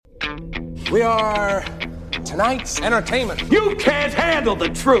We are tonight's entertainment. You can't handle the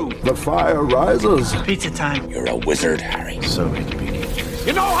truth. The fire rises. Pizza time. You're a wizard, Harry. So it begins.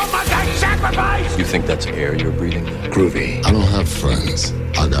 You know how much I sacrificed? You think that's air you're breathing? Groovy. I don't have friends.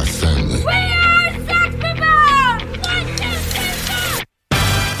 I got family. We are Sex People!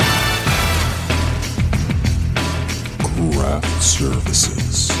 1, 2, 3, 4! Craft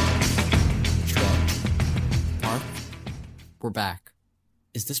Services. Mark, we're back.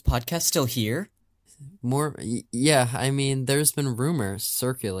 Is this podcast still here? Yeah, I mean, there's been rumors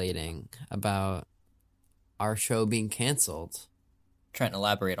circulating about our show being canceled. Trent,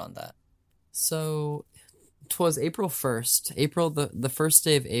 elaborate on that. So, 'twas April 1st, the first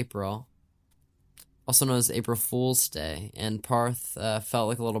day of April, also known as April Fool's Day, and Parth felt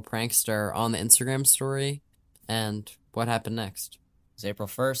like a little prankster on the Instagram story, and what happened next? It was April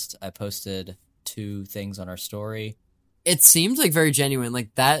 1st, I posted 2 things on our story. It seems like very genuine,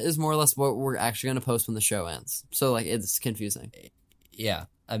 like that is more or less what we're actually going to post when the show ends, so like it's confusing. Yeah,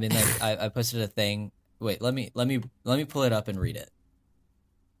 I mean, like, I posted a thing, wait, let me pull it up and read it.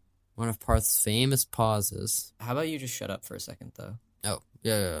 One of Parth's famous pauses. How about you just shut up for a second, though? Oh,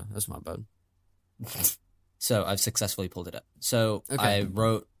 yeah, that's my bad. So, I've successfully pulled it up. So, okay. I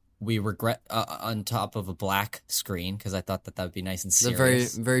wrote, we regret, on top of a black screen, because I thought that would be nice and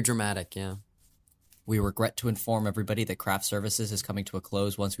serious. Very, very dramatic, yeah. We regret to inform everybody that Craft Services is coming to a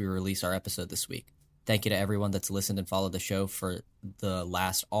close once we release our episode this week. Thank you to everyone that's listened and followed the show for the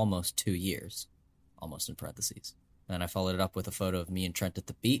last almost 2 years. Almost in parentheses. And I followed it up with a photo of me and Trent at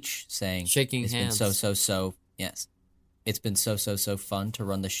the beach saying, shaking hands. It's been yes. It's been so fun to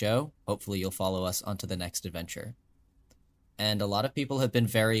run the show. Hopefully you'll follow us onto the next adventure. And a lot of people have been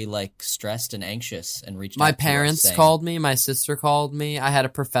very, like, stressed and anxious and reached out to us. My parents called me. My sister called me. I had a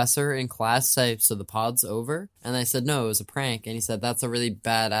professor in class say, so the pod's over? And I said, no, it was a prank. And he said, that's a really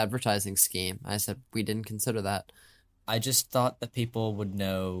bad advertising scheme. I said, we didn't consider that. I just thought that people would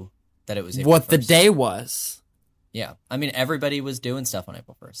know that it was April what 1st. The day was. Yeah. I mean, everybody was doing stuff on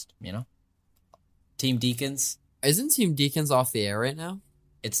April 1st, you know? Team Deacons. Isn't Team Deacons off the air right now?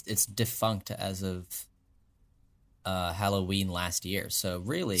 It's defunct as of Halloween last year. So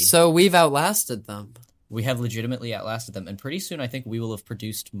really... So we've outlasted them. We have legitimately outlasted them. And pretty soon I think we will have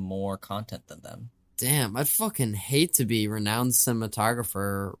produced more content than them. Damn, I'd fucking hate to be renowned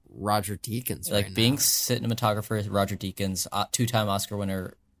cinematographer Roger Deakins right now. Like, being cinematographer Roger Deakins, 2-time Oscar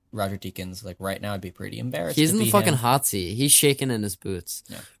winner Roger Deakins, like, right now I'd be pretty embarrassed. He's in the fucking hot seat. He's shaking in his boots.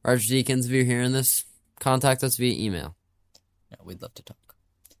 Yeah. Roger Deakins, if you're hearing this, contact us via email. Yeah, we'd love to talk.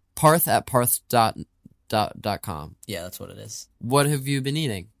 Parth@parth.com. Yeah, that's what it is. What have you been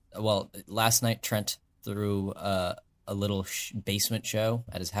eating? Well, last night Trent threw a little basement show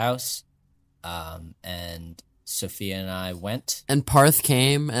at his house, and Sophia and I went. And Parth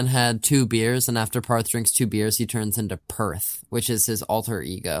came and had 2 beers, and after Parth drinks 2 beers, he turns into Perth, which is his alter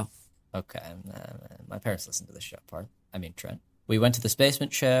ego. Okay, my parents listen to the show, Trent. We went to this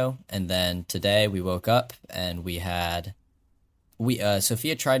basement show, and then today we woke up and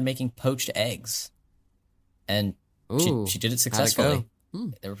Sophia tried making poached eggs, and she did it successfully.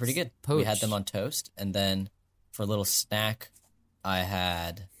 They were pretty good. Poached. We had them on toast, and then for a little snack, I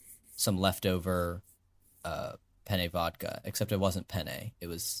had some leftover penne vodka, except it wasn't penne. It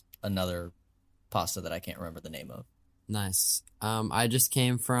was another pasta that I can't remember the name of. Nice. I just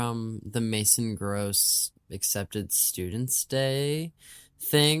came from the Mason Gross Accepted Students Day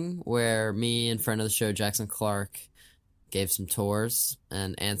thing, where me and friend of the show, Jackson Clark, gave some tours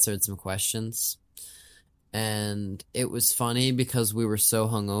and answered some questions. And it was funny because we were so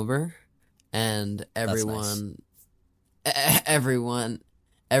hungover, and everyone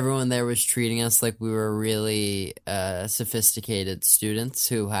there was treating us like we were really sophisticated students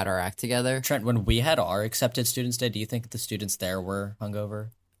who had our act together. Trent, when we had our Accepted Students Day, do you think the students there were hungover?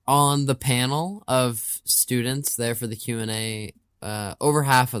 On the panel of students there for the Q&A, over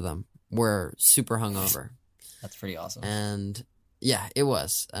half of them were super hungover. That's pretty awesome. And yeah, it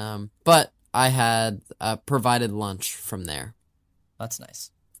was. But I had provided lunch from there. That's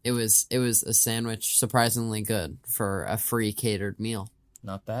nice. It was a sandwich, surprisingly good for a free catered meal.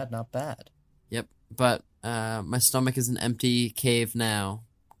 Not bad, not bad. Yep, but my stomach is an empty cave now,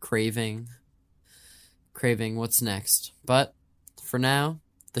 craving what's next. But for now,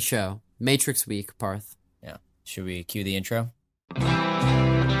 the show. Matrix Week, Parth. Yeah. Should we cue the intro?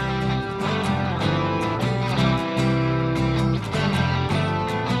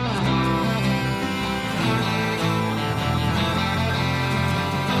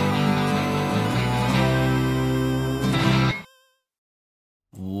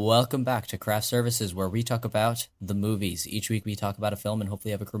 Welcome back to Craft Services, where we talk about the movies. Each week we talk about a film and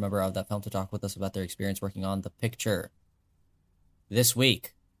hopefully have a crew member of that film to talk with us about their experience working on the picture. This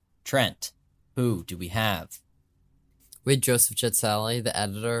week, Trent, who do we have? We had Joseph Chetzali, the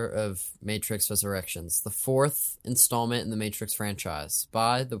editor of Matrix Resurrections, the fourth installment in the Matrix franchise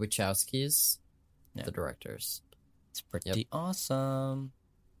by the Wachowskis, the directors. It's pretty awesome.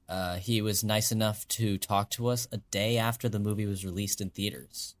 He was nice enough to talk to us a day after the movie was released in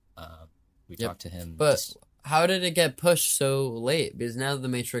theaters. We talked to him. But how did it get pushed so late? Because now the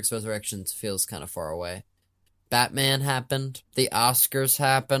Matrix Resurrections feels kind of far away. Batman happened. The Oscars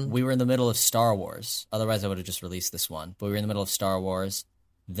happened. We were in the middle of Star Wars. Otherwise, I would have just released this one. But we were in the middle of Star Wars.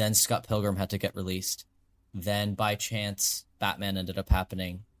 Then Scott Pilgrim had to get released. Then, by chance, Batman ended up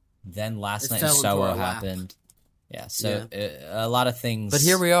happening. Then Last Night in Soho happened. Yeah, so a lot of things. But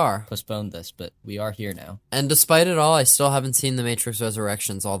here we are. Postponed this, but we are here now. And despite it all, I still haven't seen The Matrix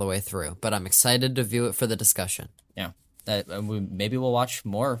Resurrections all the way through. But I'm excited to view it for the discussion. Yeah. Maybe we'll watch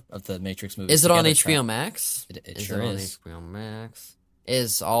more of the Matrix movies. Is it on HBO Max? It sure is. On HBO Max.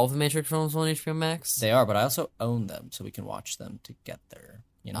 Is all of the Matrix films on HBO Max? They are, but I also own them, so we can watch them together.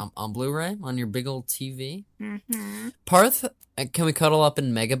 You know, on Blu-ray on your big old TV. Mm-hmm. Parth, can we cuddle up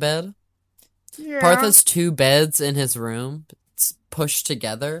in Megabed? Yeah. Parth has two beds in his room. It's pushed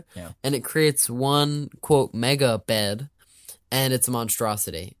together, and it creates one quote mega bed, and it's a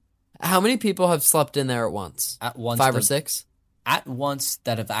monstrosity. How many people have slept in there at once? At once, 5 or 6? At once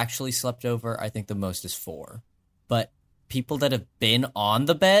that have actually slept over, I think the most is 4. But people that have been on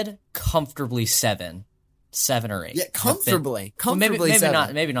the bed, comfortably 7 or 8. Yeah, comfortably. Maybe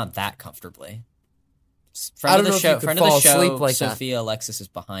 7. maybe not that comfortably. Friend of the show, like Sophia Alexis is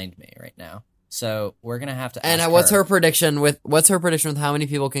behind me right now. So we're gonna have to ask And what's her prediction with how many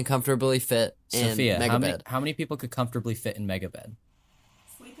people can comfortably fit in Sophia, Megabed? how many people could comfortably fit in Megabed?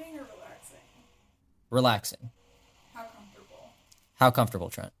 Sleeping or relaxing? Relaxing. How comfortable? How comfortable,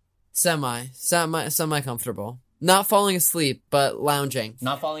 Trent? Semi comfortable. Not falling asleep, but lounging.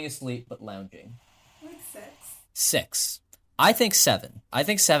 Not falling asleep, but lounging. Like 6. 6. I think 7. I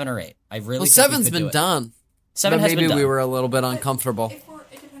think 7 or 8. I really. Well, think 7's been done. 7 but has maybe been done. we were a little bit uncomfortable.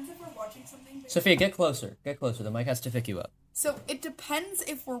 It depends if we're watching something. Sophia, get closer. Get closer. The mic has to pick you up. So it depends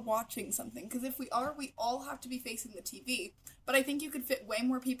if we're watching something, because if we are, we all have to be facing the TV. But I think you could fit way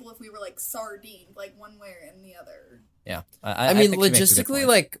more people if we were like sardined, like one way and the other. Yeah, I mean, logistically,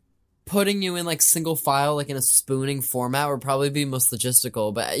 like putting you in like single file, like in a spooning format, would probably be most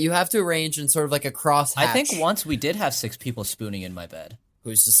logistical. But you have to arrange in sort of like a cross hatch. I think once we did have 6 people spooning in my bed.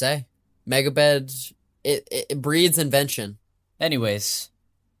 Who's to say? Megabed, it breeds invention. Anyways,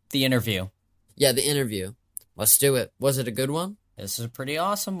 the interview. Yeah, the interview. Let's do it. Was it a good one? This is a pretty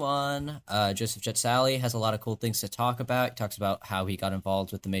awesome one. Joseph Chetzali has a lot of cool things to talk about. He talks about how he got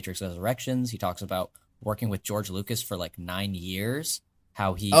involved with the Matrix Resurrections. He talks about working with George Lucas for like 9 years.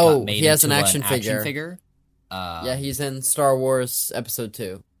 How he got made he has into an action figure. Yeah, he's in Star Wars Episode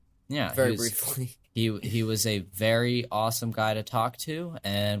 2. Yeah, very briefly. He was a very awesome guy to talk to,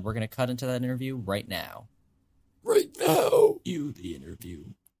 and we're gonna cut into that interview right now. Right now, the interview.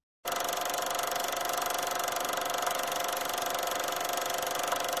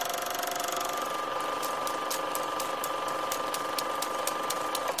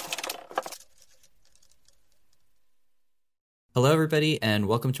 Hello, everybody, and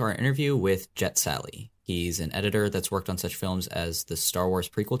welcome to our interview with Chetzali. He's an editor that's worked on such films as the Star Wars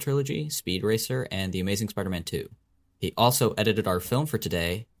prequel trilogy, Speed Racer, and The Amazing Spider-Man 2. He also edited our film for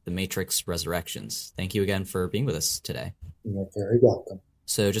today, The Matrix Resurrections. Thank you again for being with us today. You're very welcome.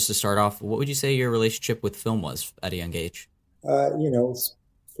 So just to start off, what would you say your relationship with film was at a young age?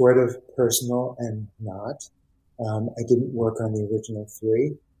 Sort of personal and not. I didn't work on the original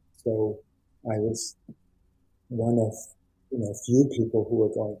 3, so I was one of few people who were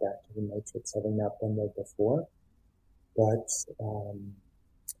going back to the Matrix, having not been there before. But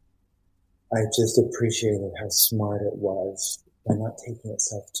I just appreciated how smart it was by not taking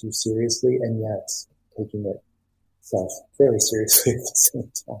itself too seriously, and yet taking itself very seriously at the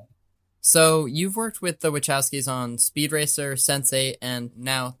same time. So you've worked with the Wachowskis on Speed Racer, Sense8, and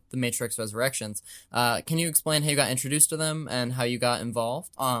now The Matrix Resurrections. Can you explain how you got introduced to them and how you got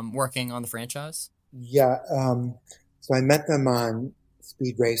involved working on the franchise? Yeah, so I met them on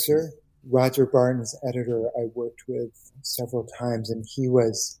Speed Racer. Roger Barton's editor I worked with several times, and he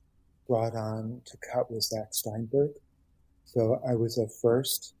was brought on to cut with Zach Steinberg. So I was a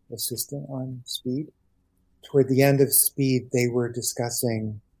first assistant on Speed. Toward the end of Speed, they were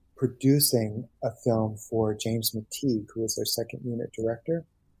discussing producing a film for James McTeague, who was their second unit director.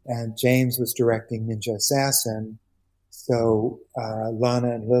 And James was directing Ninja Assassin, So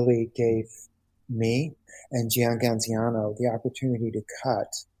Lana and Lily gave me and Gian Ganziano the opportunity to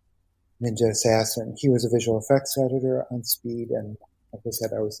cut Ninja Assassin. He was a visual effects editor on Speed, and like I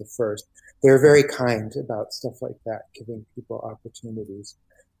said, I was the first. They were very kind about stuff like that, giving people opportunities.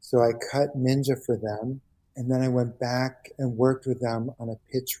 So I cut Ninja for them, and then I went back and worked with them on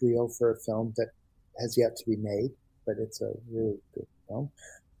a pitch reel for a film that has yet to be made, but it's a really good film.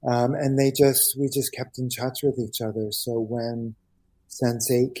 And we just kept in touch with each other. So when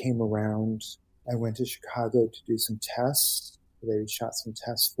Sense8 came around, I went to Chicago to do some tests. They shot some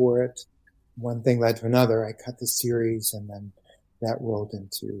tests for it. One thing led to another. I cut the series, and then that rolled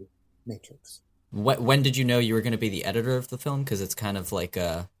into Matrix. When did you know you were going to be the editor of the film? Because it's kind of like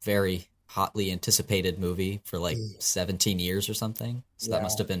a very hotly anticipated movie for like 17 years or something. So that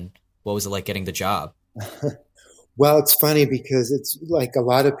must have been, what was it like getting the job? Well, it's funny because it's like a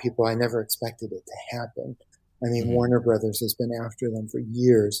lot of people, I never expected it to happen. I mean, Warner Brothers has been after them for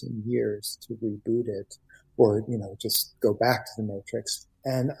years and years to reboot it or, just go back to the Matrix.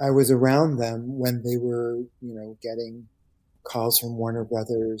 And I was around them when they were, getting calls from Warner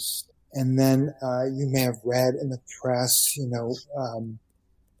Brothers. And then you may have read in the press,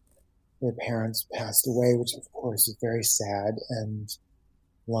 their parents passed away, which of course is very sad. And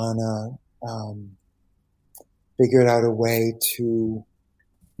Lana figured out a way to,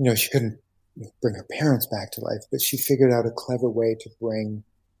 she couldn't bring her parents back to life, but she figured out a clever way to bring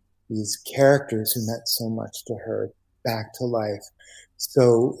these characters who meant so much to her back to life.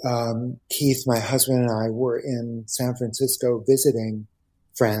 So Keith, my husband, and I were in San Francisco visiting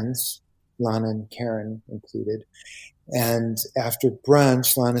friends, Lana and Karen included. And after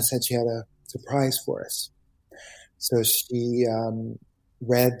brunch, Lana said she had a surprise for us. So she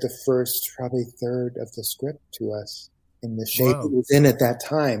read the first, probably third of the script to us in the shape it was in at that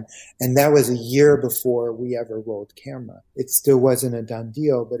time. And that was a year before we ever rolled camera. It still wasn't a done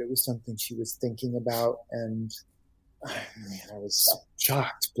deal, but it was something she was thinking about. And I was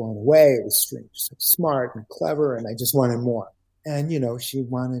shocked, blown away. It was so smart and clever, and I just wanted more. And, she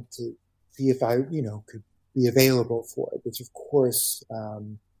wanted to see if I, could be available for it, which of course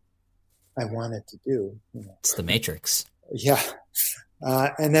I wanted to do. It's the Matrix. Yeah.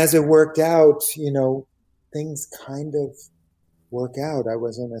 And as it worked out, things kind of work out. I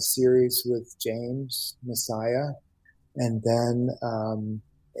was in a series with James Messiah, and then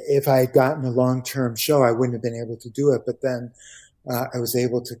if I had gotten a long-term show, I wouldn't have been able to do it. But then I was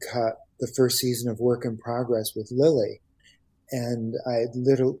able to cut the first season of Work in Progress with Lily, and I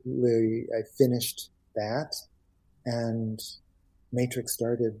finished that, and Matrix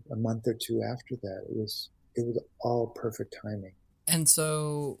started a month or two after that. It was all perfect timing. And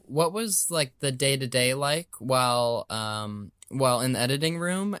so, what was like the day-to-day like while in the editing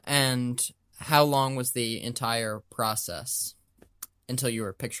room, and how long was the entire process until you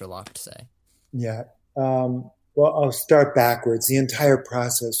were picture locked, say? Yeah. Well, I'll start backwards. The entire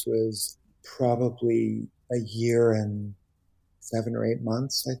process was probably a year and 7 or 8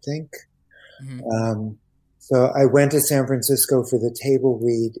 months, I think. Mm-hmm. So I went to San Francisco for the table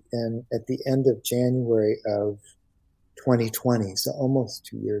read at the end of January of 2020, so almost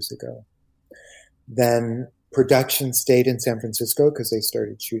 2 years ago. Then production stayed in San Francisco because they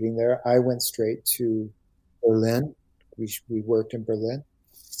started shooting there. I went straight to Berlin. We worked in Berlin.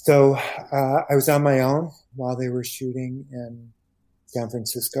 So I was on my own while they were shooting in San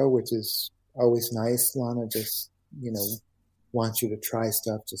Francisco, which is always nice. Lana just, wants you to try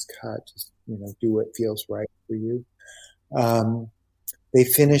stuff, just cut, just, do what feels right for you. They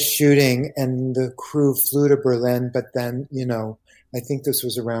finished shooting and the crew flew to Berlin, but then, I think this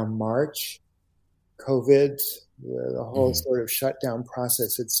was around March. COVID, the whole sort of shutdown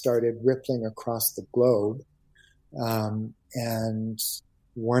process had started rippling across the globe. And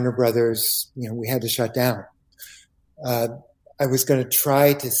Warner Brothers, we had to shut down. I was going to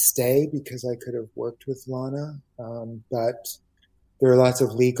try to stay because I could have worked with Lana, but there are lots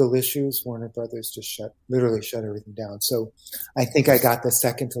of legal issues. Warner Brothers just literally shut everything down. So I think I got the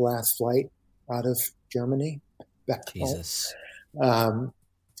second to last flight out of Germany back home,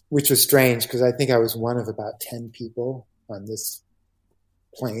 which was strange because I think I was one of about 10 people on this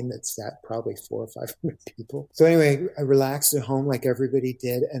plane that sat probably 400 or 500 people. So anyway, I relaxed at home like everybody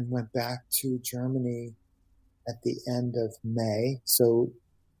did and went back to Germany at the end of May. So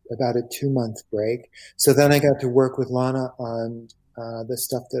about a 2-month break. So then I got to work with Lana on the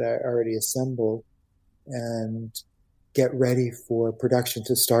stuff that I already assembled and get ready for production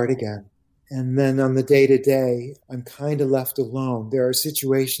to start again. And then on the day-to-day, I'm kind of left alone. There are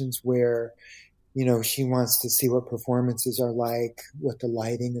situations where, she wants to see what performances are like, what the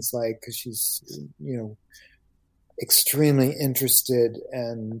lighting is like, because she's, extremely interested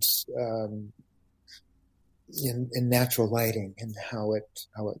and in natural lighting and how it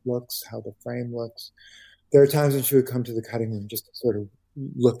looks, how the frame looks. There are times when she would come to the cutting room just to sort of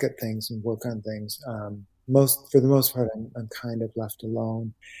look at things and work on things. For the most part, I'm kind of left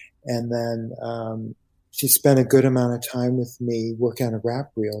alone. And then she spent a good amount of time with me working on a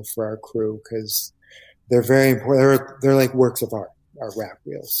wrap reel for our crew because they're very important. They're like works of art, our wrap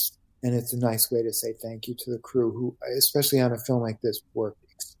reels. And it's a nice way to say thank you to the crew who, especially on a film like this, worked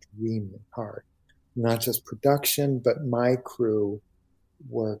extremely hard. Not just production, but my crew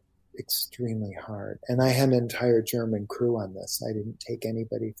worked extremely hard. And I had an entire German crew on this. I didn't take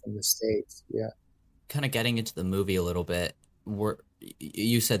anybody from the States. Yeah. Kind of getting into the movie a little bit,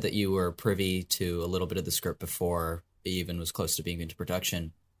 you said that you were privy to a little bit of the script before it even was close to being into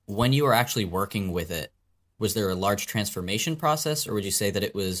production. When you were actually working with it, was there a large transformation process, or would you say that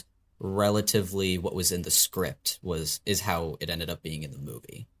it was relatively what was in the script is how it ended up being in the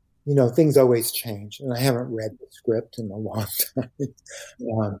movie? Things always change, and I haven't read the script in a long time.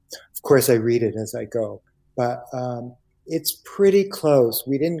 Of course, I read it as I go, but it's pretty close.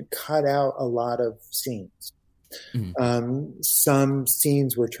 We didn't cut out a lot of scenes. Mm-hmm. Some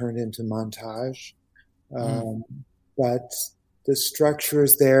scenes were turned into montage, but the structure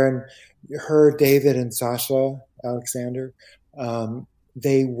is there. And David, and Sasha Alexander,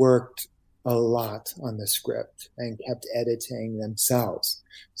 they worked a lot on the script and kept editing themselves.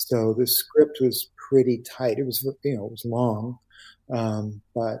 So the script was pretty tight. It was, it was long,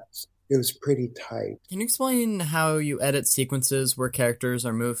 but it was pretty tight. Can you explain how you edit sequences where characters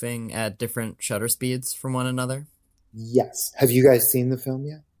are moving at different shutter speeds from one another? Yes. Have you guys seen the film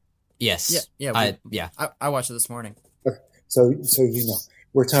yet? Yes. Yeah. I watched it this morning. Okay. So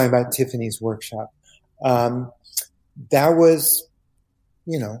we're talking about Tiffany's workshop. That was,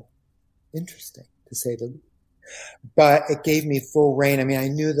 interesting to say the least. But it gave me full reign. I mean, I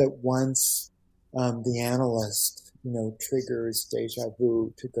knew that once the analyst, triggers deja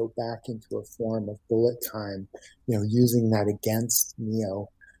vu to go back into a form of bullet time, using that against Neo.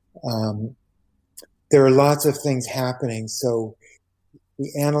 There are lots of things happening. So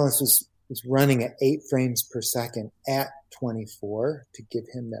the analyst was running at 8 frames per second at 24 to give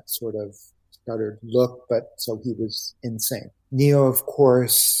him that sort of stuttered look, but so he was insane. Neo, of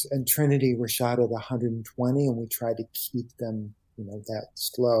course, and Trinity were shot at 120, and we tried to keep them, that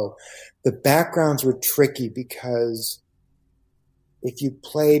slow. The backgrounds were tricky because if you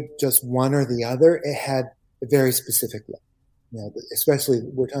played just one or the other, it had a very specific look. Especially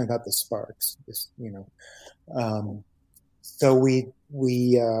we're talking about the sparks. So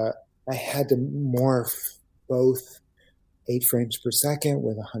I had to morph both 8 frames per second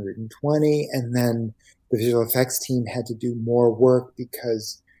with 120, and then the visual effects team had to do more work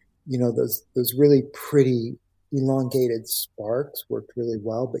because, those really pretty elongated sparks worked really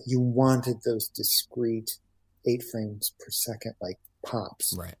well, but you wanted those discrete 8 frames per second, like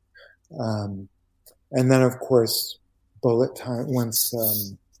pops. Right. And then of course, bullet time, once,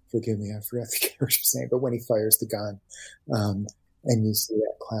 forgive me, I forgot the character's name, but when he fires the gun, and you see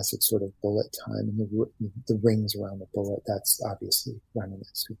that classic sort of bullet time and the rings around the bullet, that's obviously running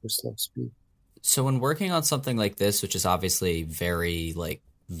at super slow speed. So when working on something like this, which is obviously very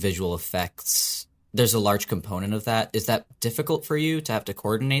visual effects, there's a large component of that. Is that difficult for you to have to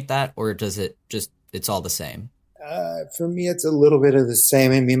coordinate that, or does it it's all the same? For me, it's a little bit of the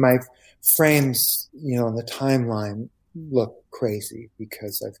same. I mean, my frames, on the timeline look crazy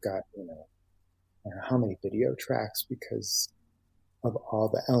because I've got, I don't know how many video tracks because of all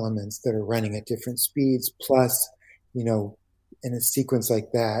the elements that are running at different speeds. Plus, in a sequence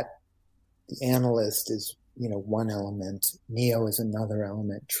like that, the analyst is, one element, Neo is another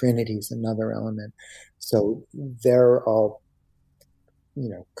element, Trinity is another element. So they're all,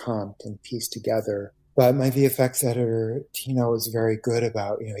 comped and pieced together. But my VFX editor, Tino, is very good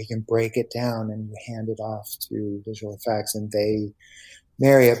about, he can break it down and you hand it off to visual effects and they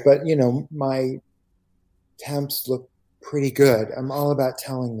marry it. But, my temps look pretty good. I'm all about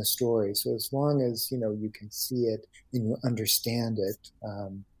telling the story. So as long as, you can see it and you understand it,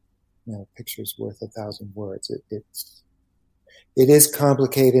 picture's worth 1,000 words. It is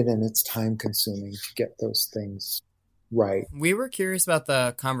complicated and it's time consuming to get those things right. We were curious about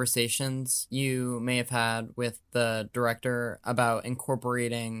the conversations you may have had with the director about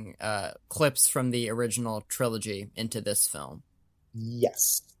incorporating clips from the original trilogy into this film.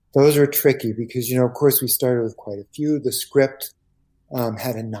 Yes. Those are tricky because, of course we started with quite a few. The script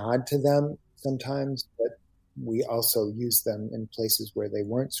had a nod to them sometimes, but we also used them in places where they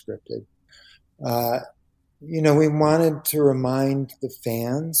weren't scripted. We wanted to remind the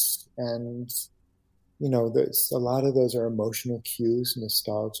fans and, there's a lot of those are emotional cues,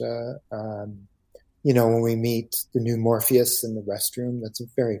 nostalgia. When we meet the new Morpheus in the restroom, that's a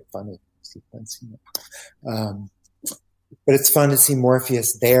very funny sequence. But it's fun to see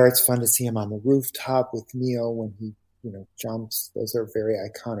Morpheus there. It's fun to see him on the rooftop with Neo when he, jumps. Those are very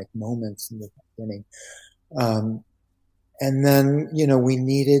iconic moments in the beginning. And then, we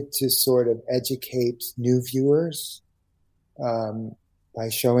needed to sort of educate new viewers by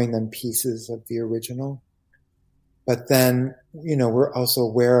showing them pieces of the original. But then, we're also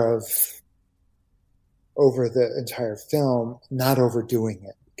aware of, over the entire film, not overdoing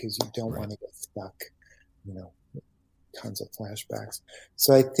it, because you don't want to get stuck, tons of flashbacks.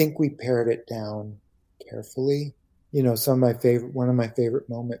 So I think we pared it down carefully. One of my favorite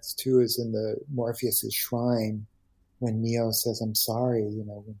moments too is in the Morpheus's shrine when Neo says, "I'm sorry,"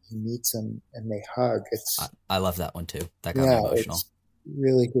 when he meets him and they hug. I love that one too. That got me emotional. It's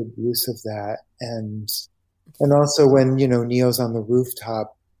really good use of that. And also when, Neo's on the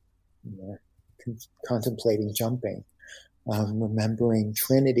rooftop, contemplating jumping, remembering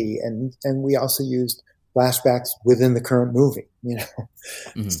Trinity. And we also used flashbacks within the current movie,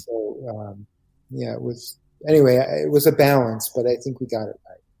 Mm-hmm. So, it was a balance, but I think we got it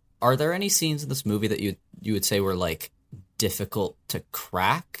right. Are there any scenes in this movie that you would say were like difficult to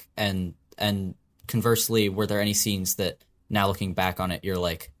crack? And conversely, were there any scenes that now looking back on it, you're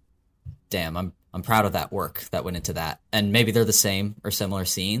like, damn, I'm proud of that work that went into that? And maybe they're the same or similar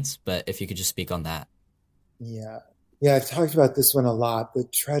scenes, but if you could just speak on that. Yeah, I've talked about this one a lot. The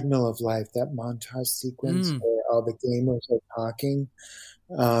treadmill of life, that montage sequence where all the gamers are talking.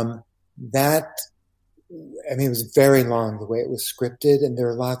 It was very long the way it was scripted, and there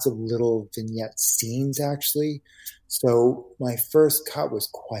are lots of little vignette scenes actually. So my first cut was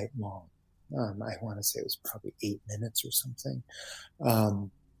quite long. I want to say it was probably 8 minutes or something.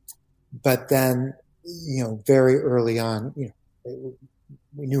 But then, very early on,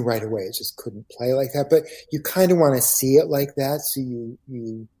 we knew right away it just couldn't play like that. But you kind of want to see it like that, so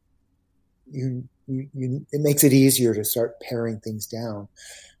it makes it easier to start paring things down.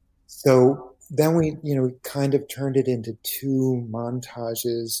 So then we kind of turned it into 2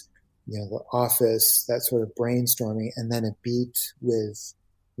 montages, the office, that sort of brainstorming, and then a beat with,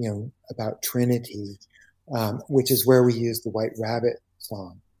 about Trinity, which is where we used the White Rabbit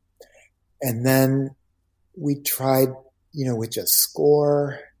song. And then we tried, with just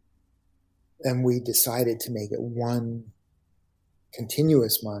score, and we decided to make it one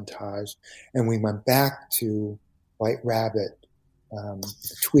continuous montage, and we went back to White Rabbit,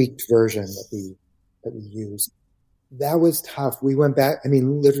 the tweaked version that we used. That was tough. We went back.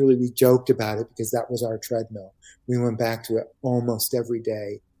 Literally we joked about it because that was our treadmill. We went back to it almost every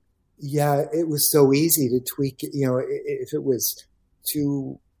day. Yeah, it was so easy to tweak it. If it was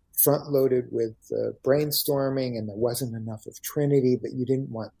too front loaded with brainstorming and there wasn't enough of Trinity, but you didn't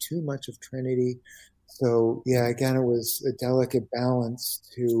want too much of Trinity. So yeah, again, it was a delicate balance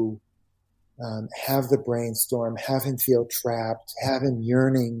to have the brainstorm, have him feel trapped, have him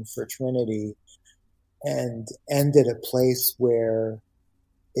yearning for Trinity, and end at a place where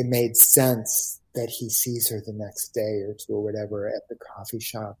it made sense that he sees her the next day or two or whatever at the coffee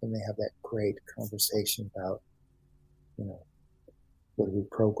shop, and they have that great conversation about, what are we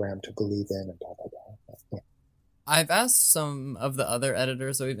programmed to believe in and blah, blah, blah. Yeah. I've asked some of the other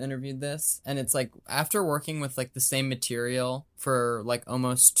editors that we've interviewed this, and it's like, after working with like the same material for like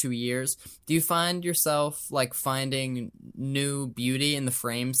almost 2 years, do you find yourself like finding new beauty in the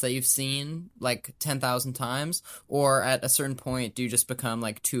frames that you've seen like 10,000 times, or at a certain point do you just become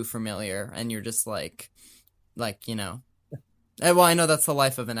like too familiar and you're just well, I know that's the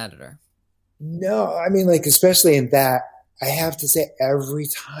life of an editor. No, especially in that, I have to say every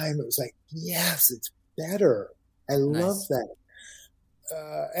time it was like, yes, it's better. I love that.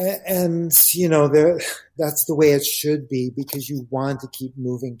 That's the way it should be, because you want to keep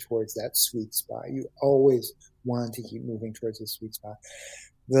moving towards that sweet spot. You always want to keep moving towards the sweet spot.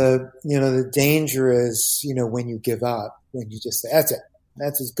 The danger is, when you give up, when you just say, that's it.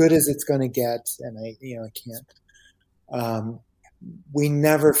 That's as good as it's going to get. And I can't. We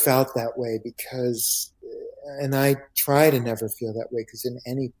never felt that way because, and I try to never feel that way, because in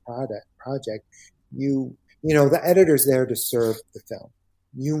any project, the editor's there to serve the film.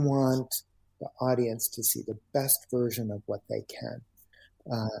 You want the audience to see the best version of what they can.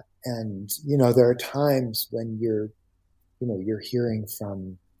 And there are times when you're hearing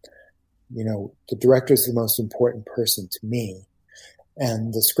from, the director's the most important person to me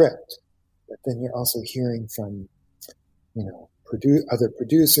and the script. But then you're also hearing from, other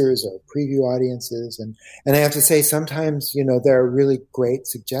producers or preview audiences. And I have to say, sometimes, there are really great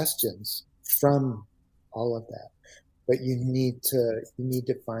suggestions from all of that. But you need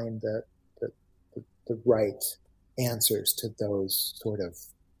to find the right answers to those sort of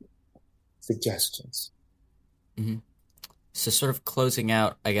suggestions. Mm-hmm. So sort of closing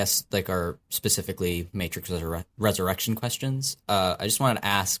out, I guess, like our specifically Matrix Resurrection questions, I just wanted to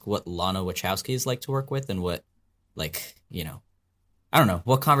ask what Lana Wachowski is like to work with and what, like, you know, I don't know,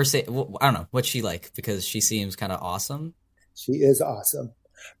 what what's she like, because she seems kind of awesome. She is awesome.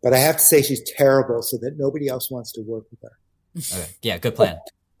 But I have to say she's terrible so that nobody else wants to work with her. Okay. Yeah, good plan.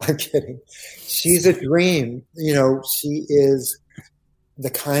 I'm kidding. She's a dream. You know, she is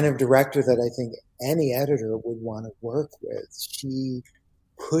the kind of director that I think any editor would want to work with. She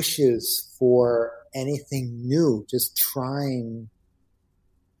pushes for anything new, just trying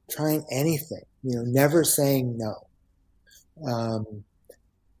anything, you know, never saying no.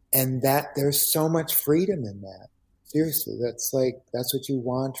 And that there's so much freedom in that. Seriously, that's what you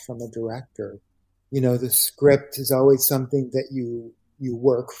want from a director. You know, the script is always something that you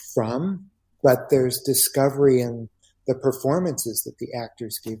work from, but there's discovery in the performances that the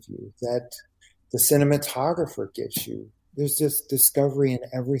actors give you, that the cinematographer gives you. There's just discovery in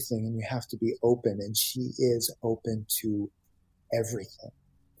everything, and you have to be open, and she is open to everything.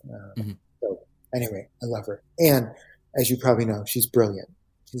 So anyway, I love her. And as you probably know, she's brilliant.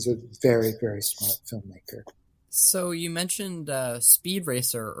 She's a very, very smart filmmaker. So you mentioned Speed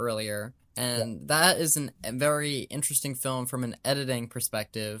Racer earlier, and that is a very interesting film from an editing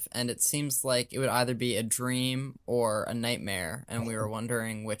perspective, and it seems like it would either be a dream or a nightmare, and we were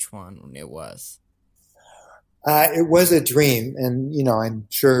wondering which one it was. It was a dream, and, you know, I'm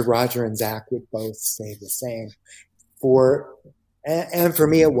sure Roger and Zach would both say the same. And for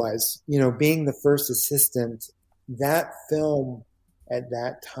me it was, you know, being the first assistant, that film at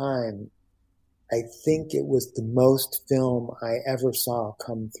that time, I think it was the most film I ever saw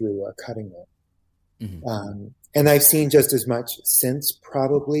come through a cutting room. Mm-hmm. And I've seen just as much since,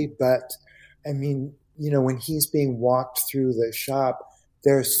 probably, but I mean, you know, when he's being walked through the shop,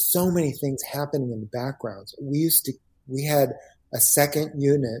 there's so many things happening in the backgrounds. We had a second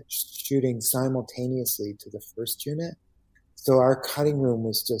unit shooting simultaneously to the first unit. So our cutting room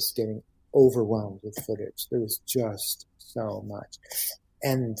was just getting overwhelmed with footage. There was just so much.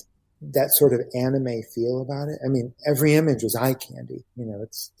 And that sort of anime feel about it. I mean, every image was eye candy. You know,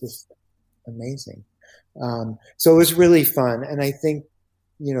 it's just amazing. So it was really fun. And I think,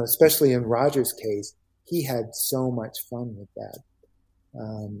 you know, especially in Roger's case, he had so much fun with that.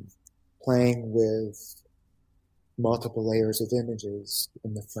 Playing with multiple layers of images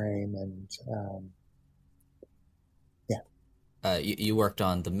in the frame, and you worked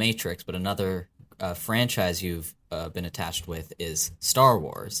on The Matrix, but another franchise you've been attached with is Star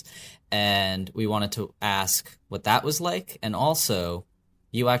Wars, and we wanted to ask what that was like, and also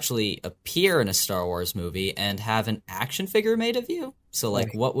you actually appear in a Star Wars movie and have an action figure made of you. So, like,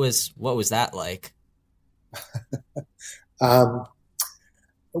 right. What was that like?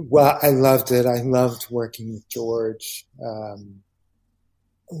 Well, I loved it. I loved working with George.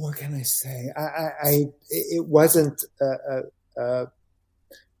 What can I say? It wasn't,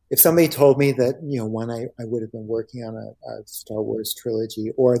 if somebody told me that, you know, I would have been working on a Star Wars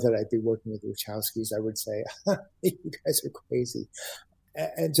trilogy, or that I'd be working with the Wachowskis, I would say, you guys are crazy.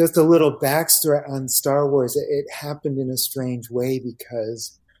 And just a little backstory on Star Wars. It happened in a strange way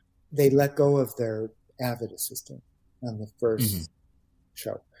because they let go of their Avid assistant on the first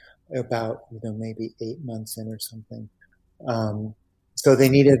show, about, you know, maybe 8 months in or something. So they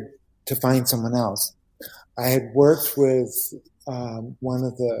needed to find someone else. I had worked with one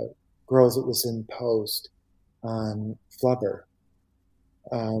of the girls that was in post on Flubber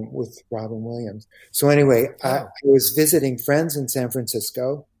with Robin Williams. So anyway, I was visiting friends in San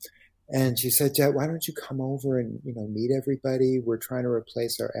Francisco, and she said, Jet, why don't you come over and, you know, meet everybody? We're trying to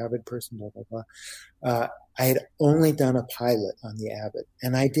replace our Avid person, blah, blah, blah. I had only done a pilot on the Avid,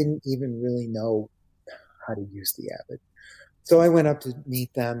 and I didn't even really know how to use the Avid. So I went up to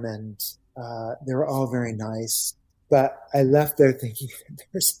meet them, and they were all very nice. But I left there thinking,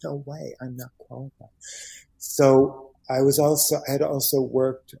 there's no way I'm not qualified. So I had also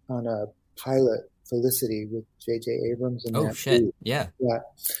worked on a pilot, Felicity, with J.J. Abrams. And oh, shit. Movie. Yeah.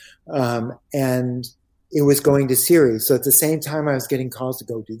 And it was going to series. So at the same time, I was getting calls to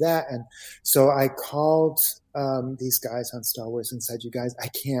go do that. And so I called these guys on Star Wars and said, you guys,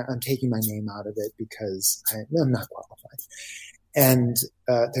 I'm taking my name out of it because I'm not qualified. And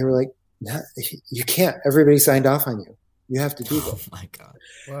they were like, no, you can't. Everybody signed off on you. You have to do this. Oh, my God.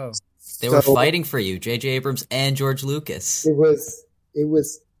 Whoa. They were fighting for you, J.J. Abrams and George Lucas. It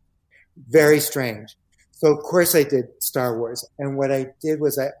was very strange. So, of course, I did Star Wars. And what I did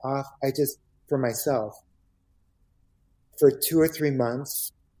was for myself. For 2 or 3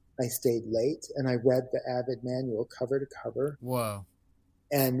 months, I stayed late and I read the Avid manual cover to cover. Whoa.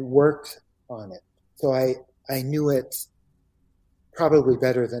 And worked on it. So I knew it probably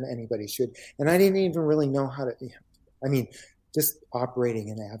better than anybody should. And I didn't even really know how to, I mean, just operating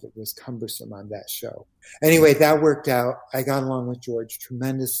an Avid was cumbersome on that show. Anyway, that worked out. I got along with George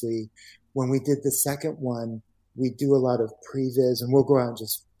tremendously. When we did the second one, we do a lot of previs, and we'll go out and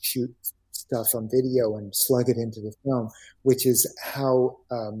just shoot stuff on video and slug it into the film, which is how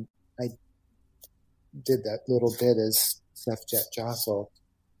I did that little bit as Suffjet Jostle.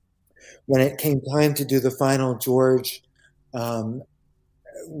 When it came time to do the final, George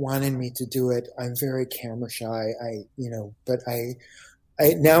wanted me to do it. I'm very camera shy. But I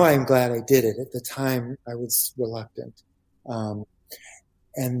now I'm glad I did it. At the time, I was reluctant.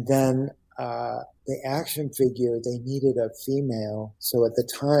 And then the action figure, they needed a female. So at the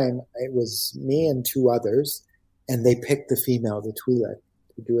time, it was me and 2 others, and they picked the female, the Twi'lek,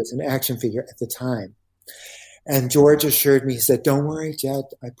 to do as an action figure at the time. And George assured me, he said, "Don't worry, Jet,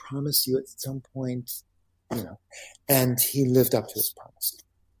 I promise you at some point, and he lived up to his promise.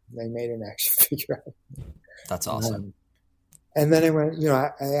 They made an action figure out of it. That's awesome. And then I went,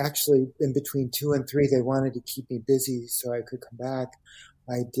 I actually, in between 2 and 3, they wanted to keep me busy so I could come back.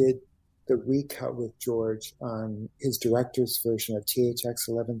 I did the recut with George on his director's version of THX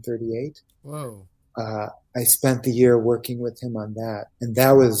 1138. Whoa. I spent the year working with him on that. And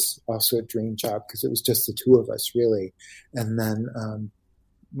that was also a dream job because it was just the 2 of us, really. And then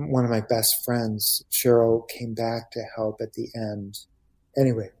one of my best friends, Cheryl, came back to help at the end.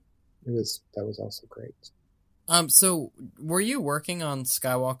 Anyway, that was also great. So were you working on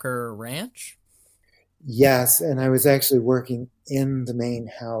Skywalker Ranch? Yes, and I was actually working in the main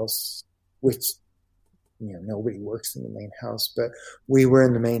house, which nobody works in the main house, but we were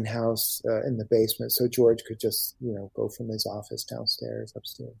in the main house in the basement, so George could just go from his office downstairs,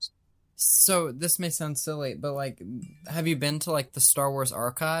 upstairs. So this may sound silly, but have you been to the Star Wars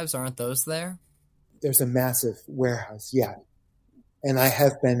archives? Aren't those there? There's a massive warehouse, yeah, and I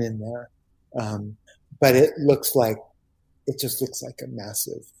have been in there, but it just looks like a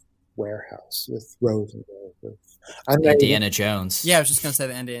massive warehouse with rows and rows of Indiana Jones. Yeah, I was just going to say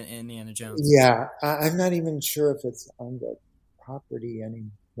the Indiana Jones. Yeah, I'm not even sure if it's on the property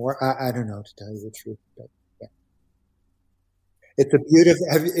anymore. I don't know, to tell you the truth, but yeah. It's a beautiful,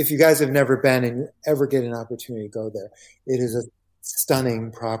 if you guys have never been and you ever get an opportunity to go there, it is a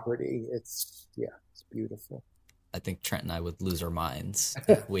stunning property. It's beautiful. I think Trent and I would lose our minds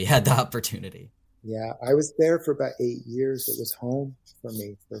if we had the opportunity. Yeah, I was there for about 8 years. It was home for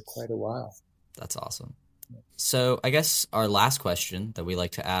me for quite a while. That's awesome. So I guess our last question that we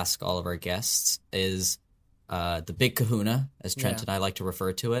like to ask all of our guests is the big kahuna, as Trent and I like to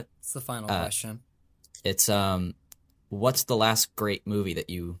refer to it. It's the final question. It's what's the last great movie that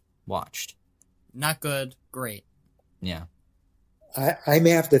you watched? Not good, great. Yeah. I may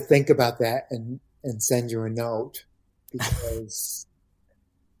have to think about that and send you a note because...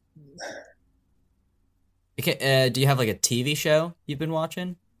 Okay, do you have a TV show you've been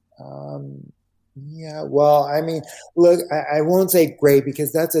watching? Yeah, well, I mean, look, I won't say great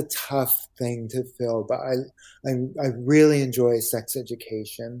because that's a tough thing to fill, but I really enjoy Sex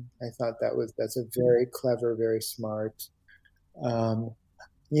Education. I thought that's a very clever, very smart,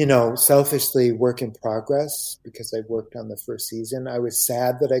 selfishly work in progress because I worked on the first season. I was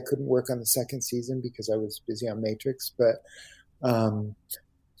sad that I couldn't work on the second season because I was busy on Matrix, but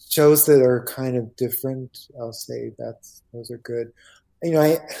shows that are kind of different, I'll say those are good.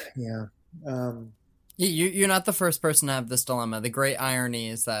 You're not the first person to have this dilemma. The great irony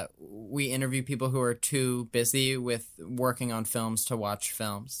is that we interview people who are too busy with working on films to watch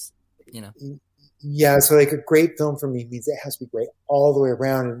films, Yeah, so a great film for me means it has to be great all the way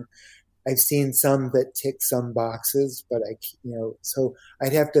around. And I've seen some that tick some boxes, but so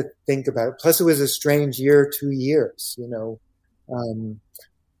I'd have to think about it. Plus it was a strange year, 2 years,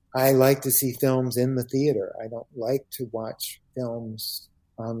 I like to see films in the theater. I don't like to watch films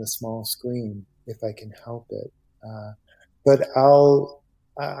on the small screen if I can help it. But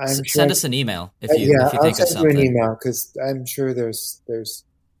send us an email if you think of something. I'll send you an email because I'm sure there's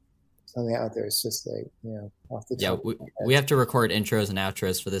something out there. It's just off the top. Yeah, we have to record intros and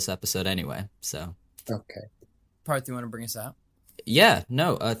outros for this episode anyway. So okay. Parth, you want to bring us out? Yeah,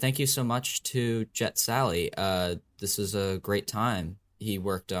 no. Thank you so much to Jet Sally. This was a great time. He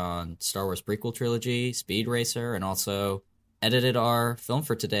worked on Star Wars prequel trilogy, Speed Racer, and also edited our film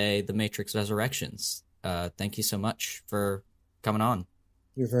for today, The Matrix Resurrections. Thank you so much for coming on.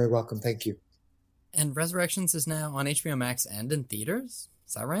 You're very welcome. Thank you. And Resurrections is now on HBO Max and in theaters?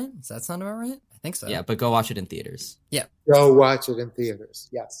 Is that right? Does that sound about right? I think so. Yeah, but go watch it in theaters. Go watch it in theaters.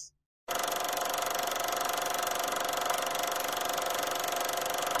 Yes.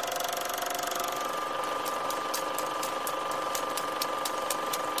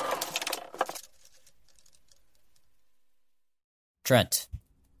 Trent,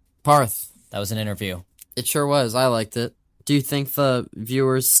 Parth. that was an interview. It sure was. I liked it. Do you think the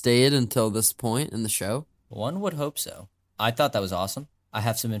viewers stayed until this point in the show? One would hope so. I thought that was awesome. I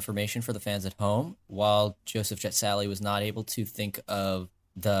have some information for the fans at home. While Joseph Jet Sally was not able to think of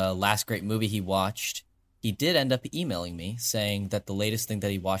the last great movie he watched, he did end up emailing me saying that the latest thing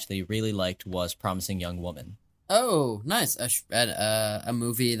that he watched that he really liked was Promising Young Woman. Oh, nice. A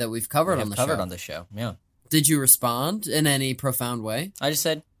movie that we've covered on the show. On the show, yeah. Did you respond in any profound way? I just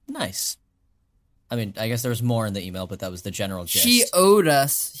said, nice. I mean, I guess there was more in the email, but that was the general gist. He owed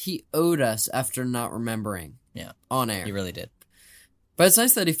us after not remembering. Yeah. On air. He really did. But it's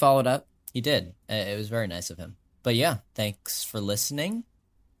nice that he followed up. He did. It was very nice of him. But yeah, thanks for listening.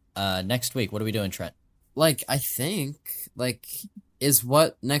 Next week, what are we doing, Trent? I think, is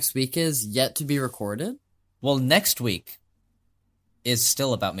what next week is yet to be recorded? Well, next week is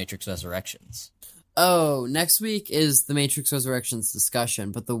still about Matrix Resurrections. Oh, next week is the Matrix Resurrections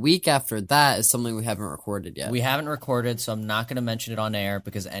discussion, but the week after that is something we haven't recorded yet. We haven't recorded, so I'm not going to mention it on air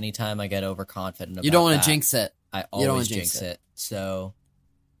because anytime I get overconfident about you don't want that, to jinx it. I always jinx it. So,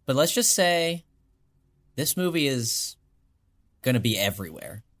 but let's just say this movie is going to be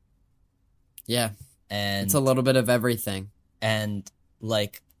everywhere. Yeah. And it's a little bit of everything. And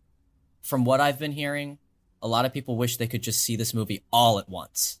from what I've been hearing, a lot of people wish they could just see this movie all at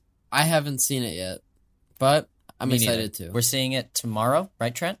once. I haven't seen it yet, but I'm Me excited neither. to. We're seeing it tomorrow,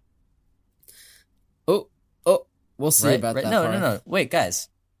 right, Trent? Oh, we'll see about that. No. Wait, guys.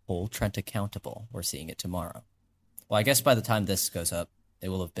 Hold Trent accountable. We're seeing it tomorrow. Well, I guess by the time this goes up, it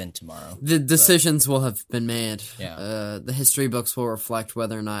will have been tomorrow. The decisions will have been made. Yeah. The history books will reflect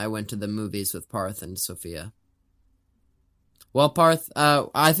whether or not I went to the movies with Parth and Sophia. Well, Parth,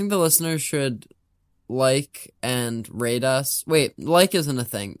 I think the listeners should like and rate us. Wait, like isn't a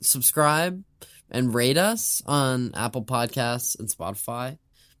thing. Subscribe and rate us on Apple Podcasts and Spotify.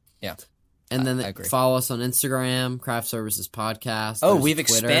 Yeah. And then I agree. follow us on Instagram, Craft Services Podcast. Oh, There's we've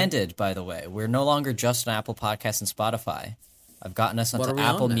Twitter. expanded, by the way. We're no longer just on Apple Podcasts and Spotify. I've gotten us What onto are we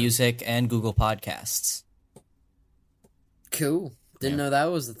Apple on now? Music and Google Podcasts. Cool. Didn't know that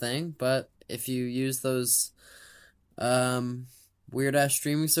was a thing, but if you use those weird-ass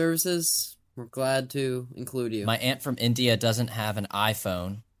streaming services, we're glad to include you. My aunt from India doesn't have an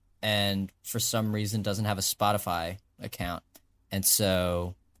iPhone and for some reason doesn't have a Spotify account. And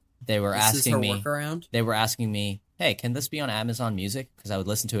so they were asking me, workaround? They were asking me, hey, can this be on Amazon Music? Because I would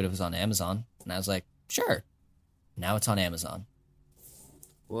listen to it if it was on Amazon. And I was like, sure. Now it's on Amazon.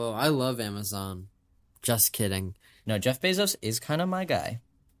 Whoa, I love Amazon. Just kidding. No, Jeff Bezos is kind of my guy,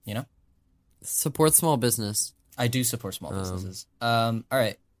 you know? Support small business. I do support small businesses. All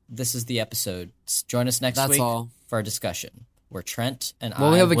right. This is the episode. Join us next week for our discussion where Trent and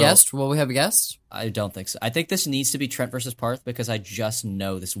Will we have a guest? Will we have a guest? I don't think so. I think this needs to be Trent versus Parth because I just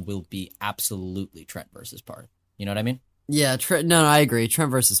know this will be absolutely Trent versus Parth. You know what I mean? Yeah, no, I agree. Trent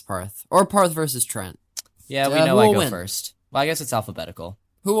versus Parth. Or Parth versus Trent. Yeah, we know I go first. Well, I guess it's alphabetical.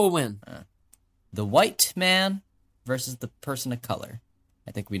 Who will win? The white man versus the person of color.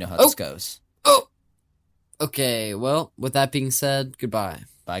 I think we know how this goes. Oh! Okay, well, with that being said, goodbye.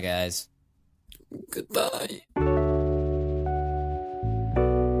 Bye, guys. Goodbye.